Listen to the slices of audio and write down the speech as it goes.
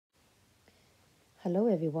Hello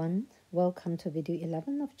everyone, welcome to video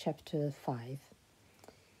 11 of chapter 5.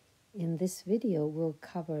 In this video we'll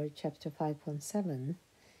cover chapter 5.7.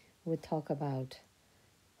 We'll talk about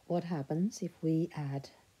what happens if we add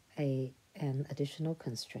an additional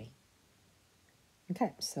constraint.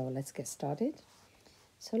 Okay, so let's get started.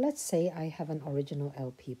 So let's say I have an original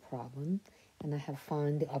LP problem and I have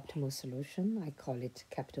found the optimal solution. I call it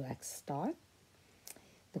capital X star.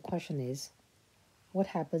 The question is, what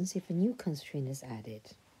happens if a new constraint is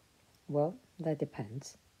added? Well, that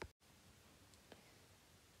depends.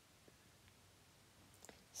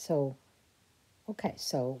 So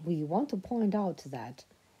we want to point out that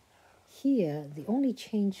here the only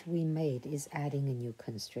change we made is adding a new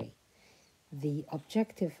constraint. The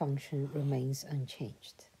objective function remains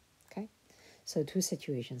unchanged. Okay, so two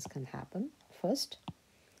situations can happen. First,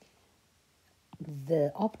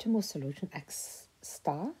 the optimal solution X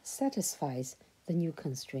star satisfies the new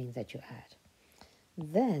constraint that you add.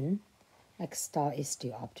 Then X star is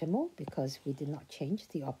still optimal because we did not change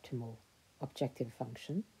the optimal objective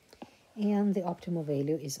function, and the optimal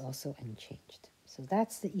value is also unchanged. So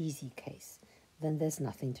that's the easy case. Then there's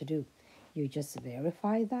nothing to do. You just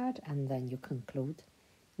verify that and then you conclude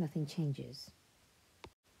nothing changes.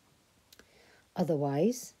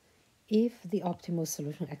 Otherwise, if the optimal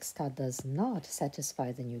solution X star does not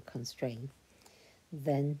satisfy the new constraint,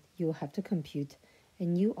 then you have to compute a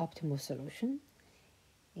new optimal solution.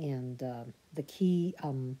 And the key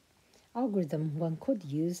algorithm one could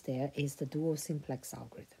use there is the dual simplex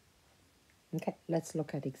algorithm. Okay, let's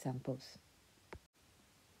look at examples.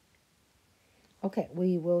 Okay,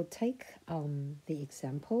 we will take the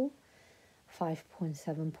example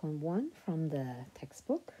 5.7.1 from the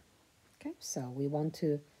textbook. Okay, so we want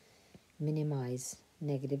to minimize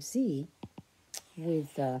negative z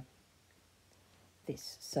with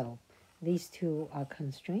this. So these two are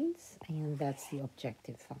constraints, and that's the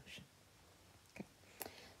objective function. Okay,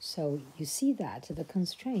 so you see that the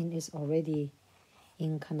constraint is already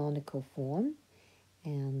in canonical form,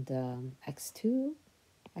 and x2,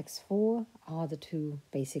 x4 are the two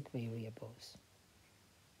basic variables.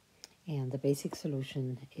 And the basic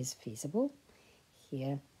solution is feasible.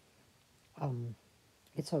 Here,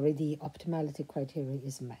 it's already optimality criteria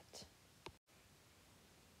is met.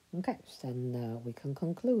 Okay, so then we can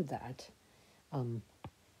conclude that the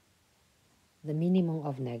minimum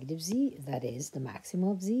of negative z, that is the maximum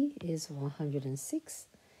of z, is 106,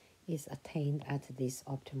 is attained at this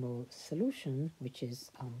optimal solution, which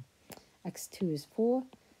is x2 is 4,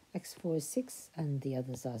 x4 is 6, and the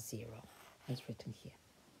others are 0, as written here.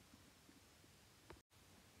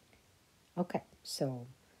 Okay, so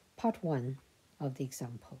part 1 of the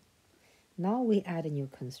example. Now we add a new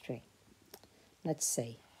constraint. Let's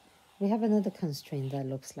say we have another constraint that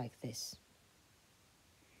looks like this.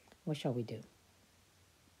 What shall we do?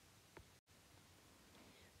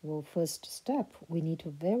 Well, first step, we need to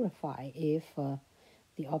verify if the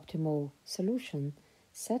optimal solution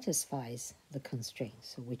satisfies the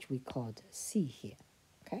constraints, which we called C here.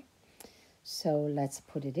 Okay, so let's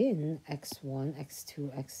put it in. x1,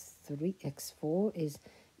 x2, x3, x4 is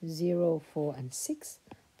 0, 4, and 6.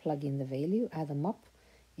 Plug in the value, add them up,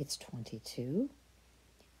 it's 22,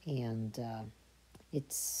 and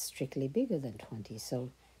it's strictly bigger than 20, so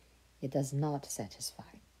it does not satisfy.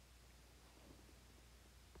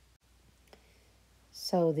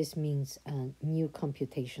 So this means a new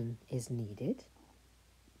computation is needed.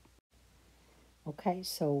 Okay,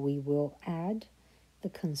 so we will add the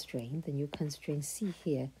constraint, the new constraint C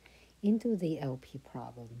here, into the LP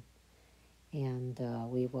problem. And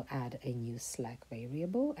we will add a new slack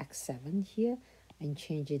variable, x7 here, and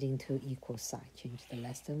change it into equal sign. Change the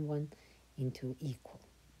less than 1 into equal.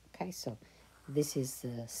 Okay, so this is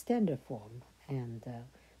the standard form, and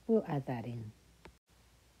we'll add that in.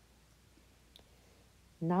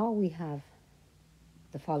 Now we have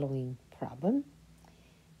the following problem,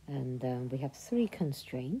 and we have 3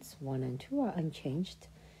 constraints. 1 and 2 are unchanged.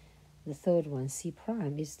 The third one, C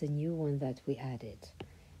prime, is the new one that we added,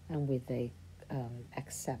 and with the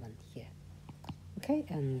x7 here. Okay,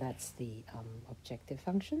 and that's the objective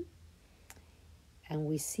function. And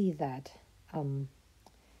we see that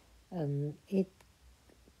it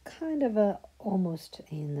kind of almost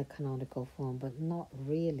in the canonical form, but not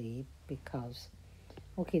really, because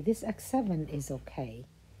okay, this x7 is okay,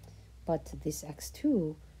 but this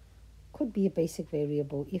x2 could be a basic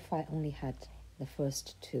variable if I only had the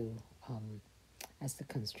first two as the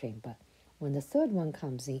constraint, but when the third one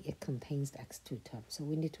comes in, it contains the x2 term, so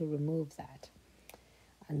we need to remove that.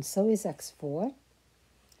 And so is x4,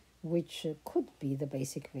 which could be the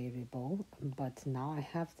basic variable, but now I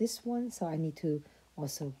have this one, so I need to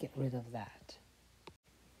also get rid of that.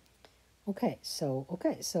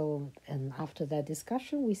 And after that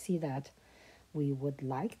discussion, we see that we would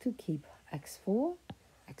like to keep x4,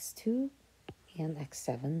 x2, and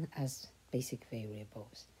x7 as basic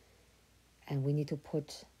variables. And we need to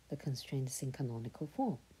put the constraints in canonical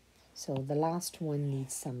form. So the last one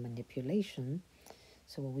needs some manipulation.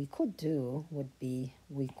 So what we could do would be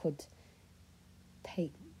we could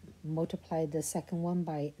multiply the second one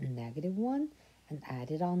by -1 and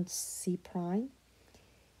add it on C prime.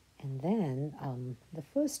 And then the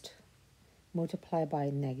first multiply by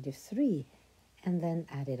 -3 and then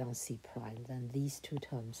add it on C prime. Then these two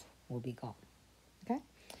terms will be gone. Okay?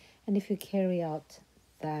 And if you carry out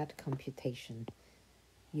that computation,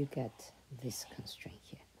 you get this constraint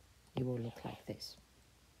here. It will look like this.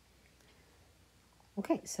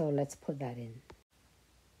 Okay, so let's put that in.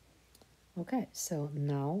 Okay, so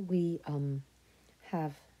now we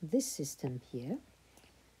have this system here.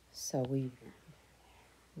 So we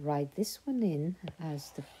write this one in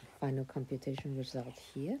as the final computation result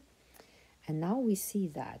here. And now we see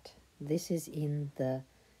that this is in the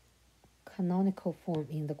canonical form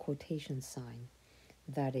in the quotation sign.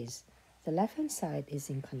 That is, the left-hand side is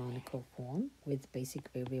in canonical form with basic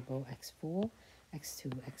variable x4, x2,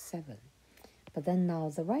 x7. But then now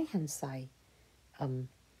the right-hand side,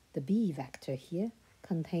 the b vector here,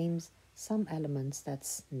 contains some elements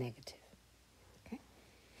that's negative. Okay?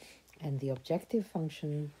 And the objective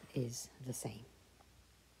function is the same.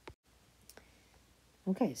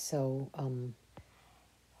 Okay, so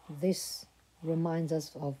this reminds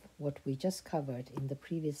us of what we just covered in the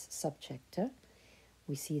previous subchapter.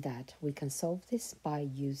 We see that we can solve this by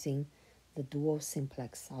using the dual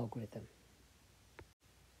simplex algorithm.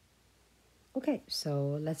 Okay,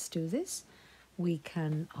 so let's do this. We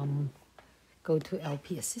can go to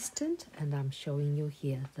LP Assistant, and I'm showing you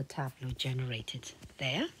here the tableau generated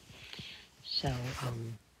there. So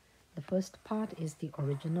the first part is the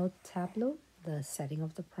original tableau, the setting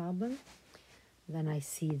of the problem. Then I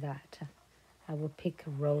see that I will pick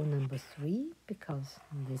row number 3 because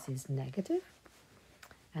this is negative.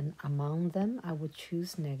 And among them, I would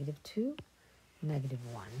choose -2,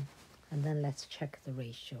 -1. And then let's check the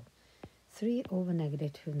ratio. 3 over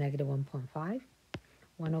 -2, -1.5.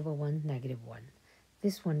 1 over 1, -1.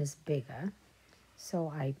 This one is bigger, so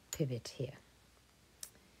I pivot here.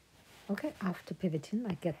 Okay, after pivoting,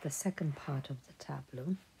 I get the second part of the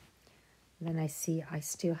tableau. Then I see I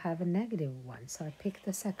still have a -1, so I pick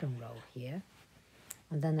the second row here.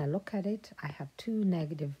 And then I look at it, I have 2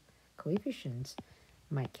 negative coefficients,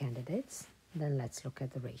 my candidates. Then let's look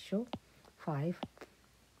at the ratio. 5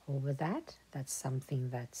 over that, that's something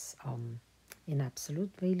that's in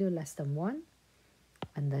absolute value less than 1.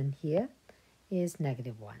 And then here is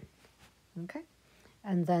 -1. Okay,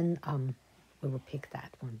 and then we will pick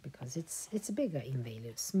that one because it's bigger in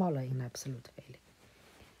value, smaller in absolute value.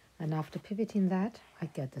 And after pivoting that, I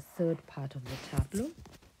get the third part of the tableau.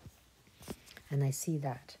 And I see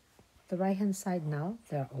that the right-hand side now,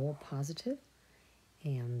 they're all positive.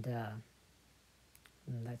 And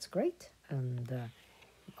that's great. And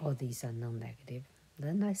all these are non-negative.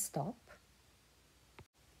 Then I stop.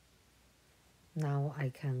 Now I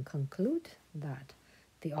can conclude that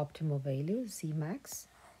the optimal value, Z max,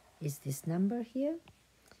 is this number here.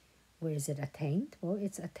 Where is it attained? Well,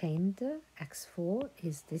 it's attained. X4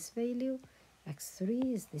 is this value,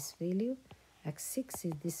 X3 is this value, X6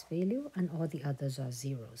 is this value, and all the others are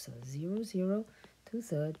 0. So 0, 0,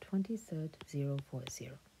 2/3, 23rd, 0, 4,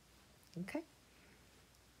 0. Okay?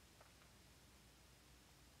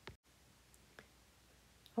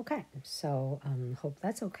 Okay, so hope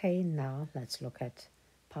that's okay. Now let's look at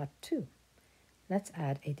part 2. Let's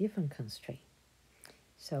add a different constraint.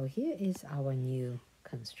 So here is our new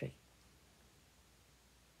constraint.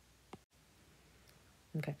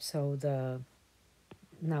 Okay, so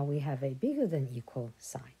now we have a bigger than equal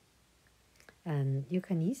sign. And you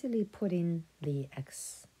can easily put in the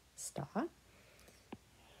X star,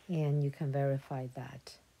 and you can verify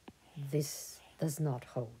that this does not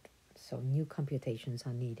hold. So new computations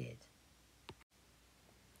are needed.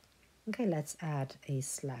 Okay, let's add a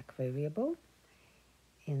slack variable.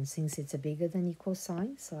 And since it's a bigger than equal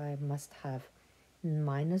sign, so I must have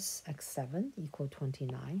minus x7 equal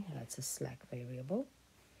 29. That's a slack variable.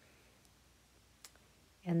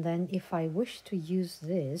 And then if I wish to use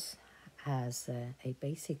this as a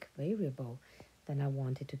basic variable, then I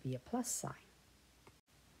want it to be a plus sign.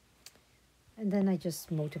 And then I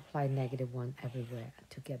just multiply -1 everywhere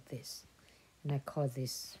to get this. And I call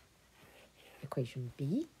this equation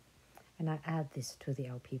B. And I add this to the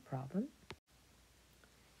LP problem.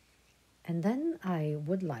 And then I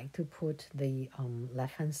would like to put the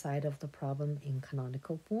left-hand side of the problem in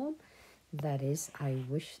canonical form. That is, I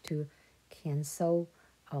wish to cancel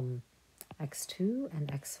x2 and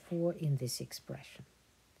x4 in this expression.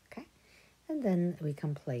 Okay, and then we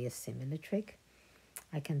can play a similar trick.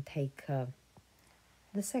 I can take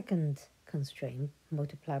the second constraint,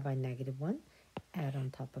 multiply by -1, add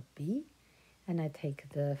on top of b, and I take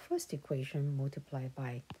the first equation, multiply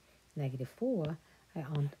by -4,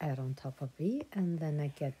 I add on top of b, and then I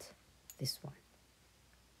get this one.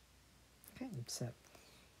 Okay, so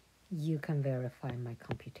you can verify my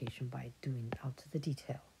computation by doing out the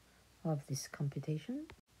detail of this computation.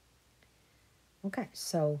 Okay,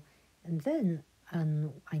 so, and then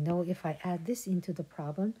I know if I add this into the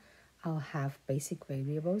problem, I'll have basic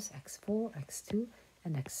variables x4, x2,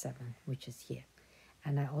 and x7, which is here.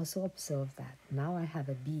 And I also observe that now I have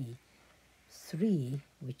a b3,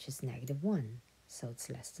 which is -1, so it's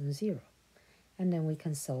less than 0. And then we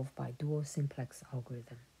can solve by dual simplex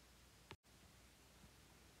algorithm.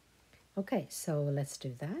 Okay, so let's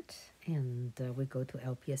do that. And we go to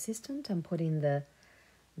LP Assistant and put in the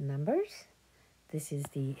numbers. This is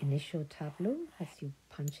the initial tableau as you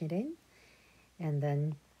punch it in. And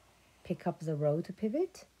then pick up the row to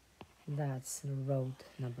pivot. That's row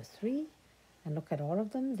number 3. And look at all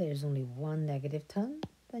of them. There's only one negative term.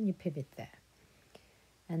 Then you pivot there.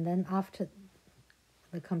 And then after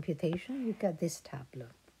the computation, you get this tableau.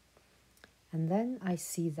 And then I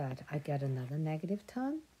see that I get another negative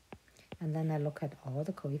term. And then I look at all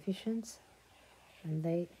the coefficients.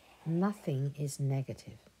 And nothing is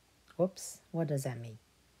negative. Whoops, what does that mean?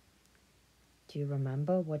 Do you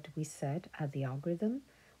remember what we said at the algorithm?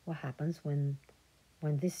 What happens when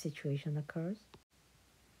this situation occurs?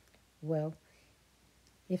 Well,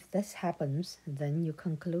 if this happens, then you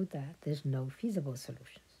conclude that there's no feasible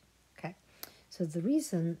solutions. Okay? So the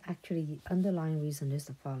reason, actually, underlying reason is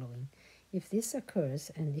the following. If this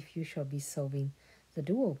occurs, and if you shall be solving the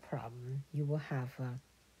dual problem, you will have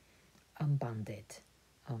unbounded.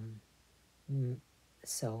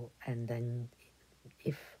 And then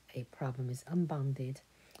if a problem is unbounded,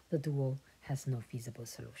 the dual has no feasible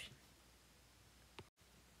solution.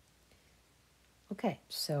 Okay,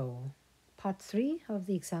 so part 3 of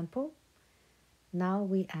the example. Now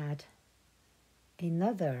we add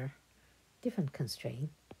another different constraint,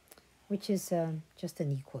 which is just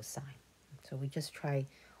an equal sign. So we just try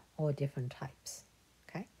all different types,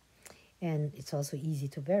 okay? And it's also easy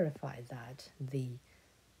to verify that the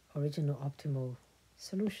original optimal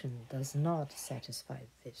solution does not satisfy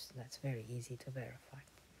this. That's very easy to verify.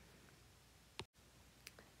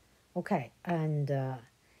 Okay, and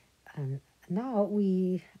now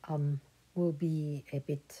we will be a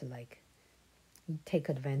bit like take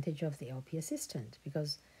advantage of the LP Assistant,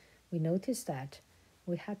 because we noticed that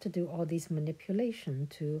we had to do all these manipulation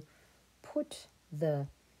to put the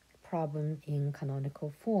problem in canonical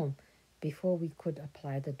form before we could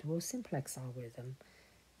apply the dual simplex algorithm.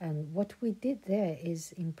 And what we did there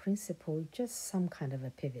is, in principle, just some kind of a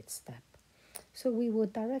pivot step. So we will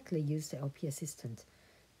directly use the LP Assistant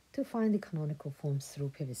to find the canonical forms through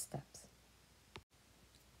pivot steps.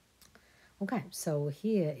 Okay, so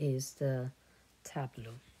here is the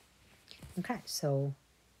tableau. Okay, so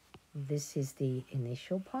this is the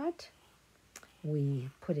initial part. We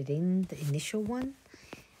put it in the initial one,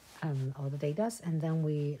 all the data, and then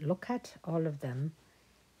we look at all of them,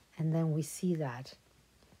 and then we see that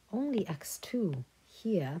only x2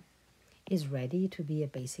 here is ready to be a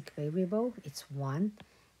basic variable. It's 1,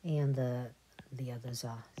 and the others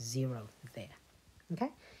are 0 there.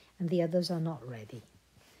 Okay, and the others are not ready.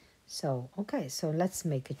 So, okay, so let's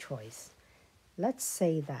make a choice. Let's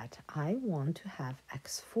say that I want to have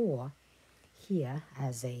x4 here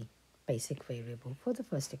as a basic variable for the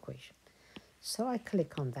first equation. So I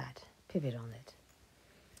click on that, pivot on it.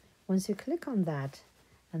 Once you click on that,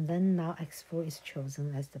 and then now x4 is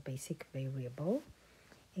chosen as the basic variable,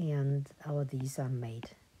 and all these are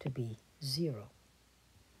made to be 0.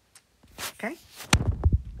 Okay?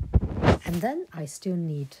 And then I still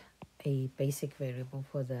need a basic variable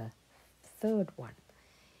for the third one.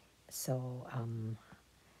 So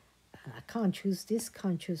I can't choose this,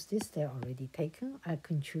 they're already taken. I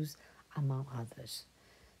can choose among others.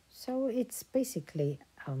 So it's basically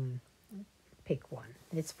pick one,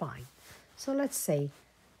 it's fine. So let's say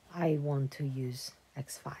I want to use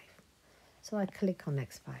x5. So I click on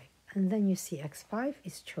x5, and then you see x5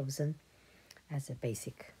 is chosen as a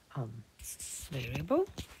basic variable.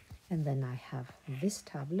 And then I have this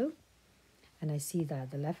tableau, and I see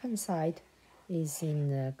that the left-hand side is in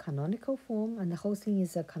the canonical form, and the whole thing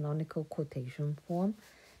is a canonical quotation form,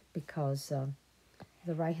 because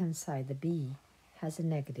the right-hand side, the B, has a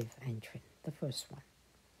negative entry, the first one.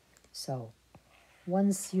 So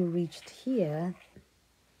Once you reached here,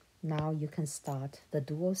 now you can start the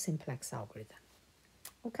dual simplex algorithm.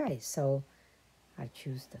 Okay, so I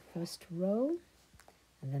choose the first row,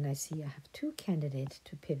 and then I see I have two candidates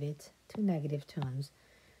to pivot to negative terms.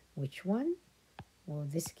 Which one? Well,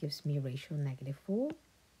 this gives me ratio -4,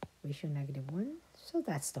 ratio -1, so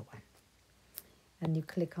that's the one. And you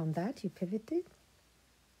click on that, you pivot it,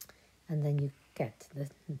 and then you get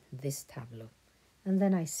this tableau. And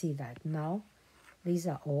then I see that now these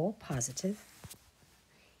are all positive,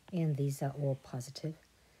 and these are all positive,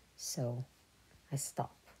 so I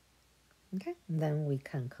stop. Okay, and then we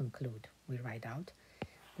can conclude. We write out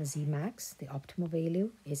the Z max, the optimal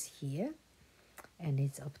value is here, and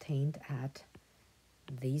it's obtained at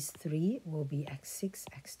these three will be x6,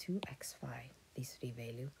 x2, x5, these three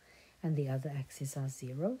values, and the other x's are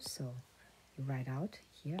 0, so you write out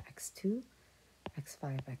here x2,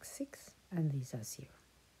 x5, x6, and these are 0.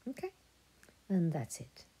 Okay, and that's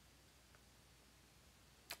it.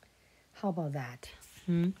 How about that?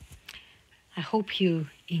 I hope you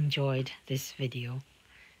enjoyed this video,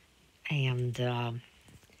 and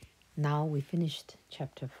now we finished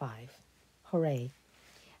chapter 5. Hooray!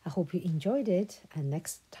 I hope you enjoyed it, and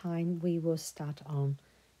next time we will start on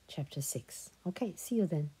chapter 6. Okay, see you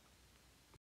then.